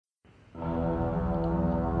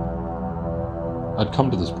I'd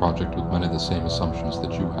come to this project with many of the same assumptions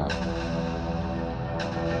that you have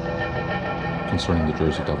concerning the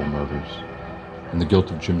Jersey Devil murders and the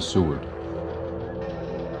guilt of Jim Seward.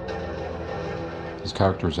 His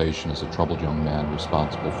characterization as a troubled young man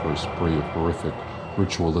responsible for a spree of horrific,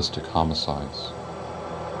 ritualistic homicides.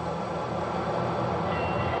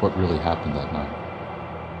 What really happened that night?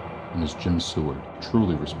 And is Jim Seward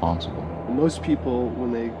truly responsible? Most people,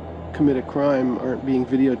 when they commit a crime, aren't being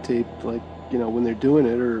videotaped, like, when they're doing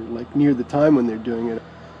it, or like near the time when they're doing it.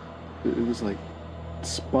 It was like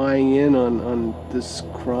spying in on this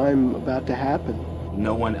crime about to happen.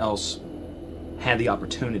 No one else had the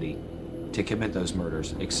opportunity to commit those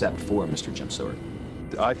murders except for Mr. Jim Seward.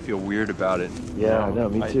 I feel weird about it. Yeah, I know,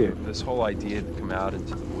 me too. This whole idea to come out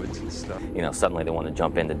into the woods and stuff. Suddenly they want to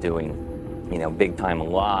jump into doing, big time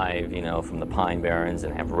live, from the Pine Barrens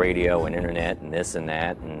and have radio and internet and this and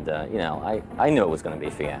that. And, I knew it was going to be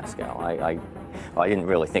a fiasco. I didn't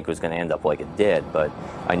really think it was going to end up like it did, but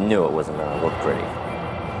I knew it wasn't going to look pretty.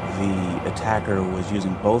 The attacker was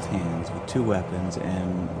using both hands with two weapons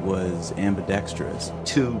and was ambidextrous.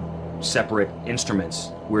 Two separate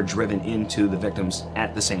instruments were driven into the victims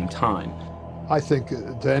at the same time. I think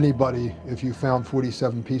to anybody, if you found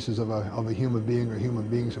 47 pieces of a human being or human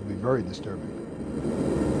beings, it would be very disturbing.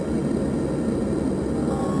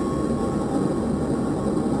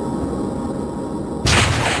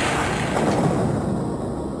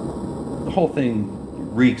 The whole thing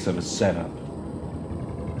reeks of a setup.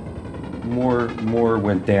 More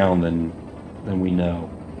went down than we know.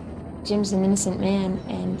 Jim's an innocent man,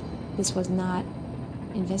 and this was not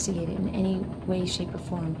investigated in any way, shape, or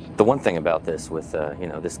form. The one thing about this with,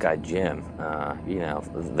 this guy Jim,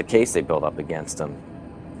 the case they built up against him,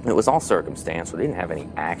 it was all circumstantial. They didn't have any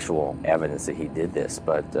actual evidence that he did this,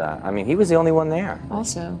 but, he was the only one there.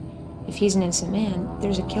 Also, if he's an innocent man,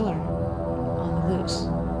 there's a killer on the loose.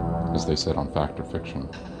 As they said on Fact or Fiction,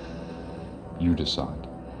 you decide.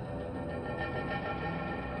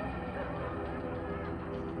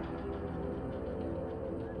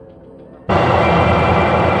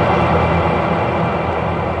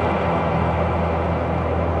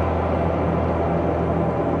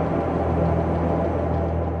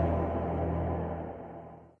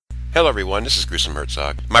 Hello everyone, this is Gruesome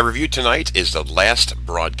Herzog. My review tonight is The Last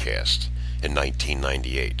Broadcast in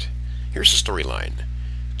 1998. Here's the storyline.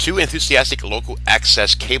 Two enthusiastic local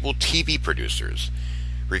access cable TV producers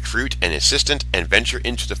recruit an assistant and venture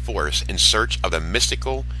into the forest in search of the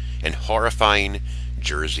mystical and horrifying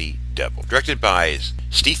Jersey Devil. Directed by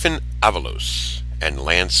Stefan Avalos and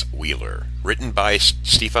Lance Weiler. Written by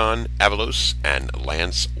Stefan Avalos and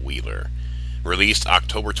Lance Weiler. Released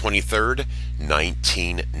October 23rd,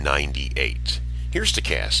 1998. Here's the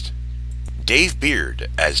cast. Dave Beard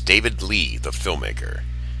as David Lee, the filmmaker.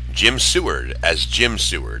 Jim Seward as Jim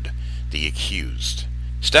Seward, the accused.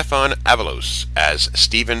 Stefan Avalos as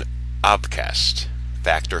Stephen Obcast,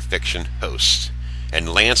 Fact or Fiction host.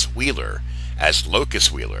 And Lance Weiler as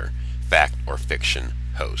Locus Wheeler, Fact or Fiction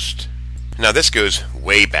host. Now this goes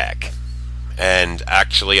way back. And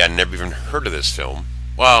actually I never even heard of this film.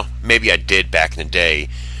 Well, maybe I did back in the day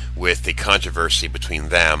with the controversy between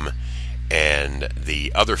them and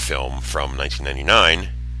the other film from 1999,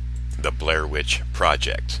 The Blair Witch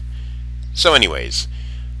Project. So anyways,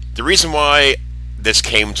 the reason why this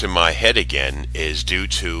came to my head again is due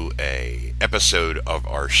to a episode of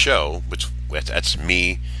our show, which that's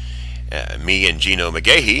me and Gino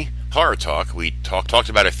McGahee, Horror Talk. We talked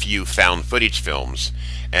about a few found footage films,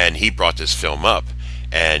 and he brought this film up.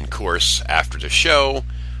 And of course, after the show,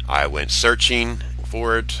 I went searching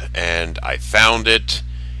for it, and I found it,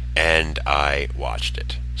 and I watched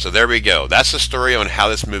it. So there we go. That's the story on how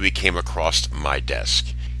this movie came across my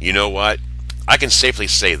desk. You know what? I can safely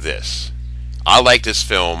say this. I like this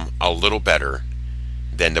film a little better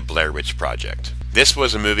than The Blair Witch Project. This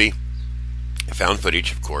was a movie, found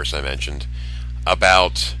footage, of course, I mentioned,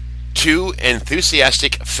 about two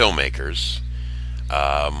enthusiastic filmmakers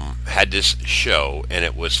had this show, and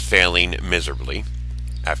it was failing miserably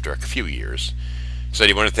after a few years. So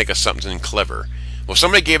they wanted to think of something clever. Well,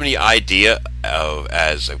 somebody gave me the idea of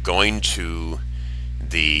going to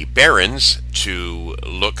the Barrens to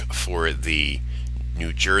look for the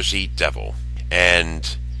New Jersey Devil.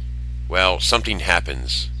 And, well, something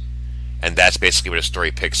happens. And that's basically what the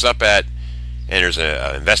story picks up at. And there's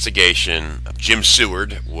an investigation. Jim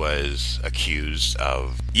Seward was accused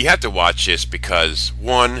of... You have to watch this because,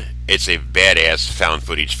 one, it's a badass found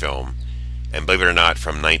footage film. And believe it or not,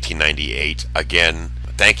 from 1998. Again,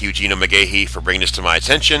 thank you, Gino McGahee, for bringing this to my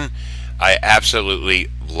attention. I absolutely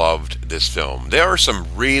loved this film. There are some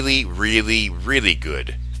really, really, really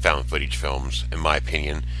good found footage films, in my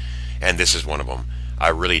opinion, and this is one of them. I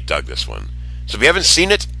really dug this one. So if you haven't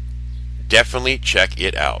seen it, definitely check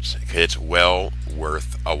it out, because it's well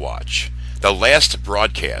worth a watch. The Last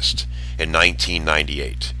Broadcast in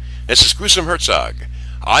 1998. This is Gruesome Herzog.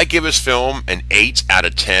 I give this film an 8 out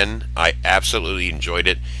of 10. I absolutely enjoyed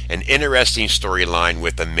it. An interesting storyline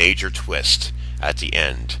with a major twist at the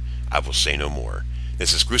end. I will say no more.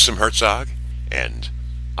 This is Gruesome Herzog, and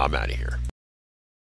I'm out of here.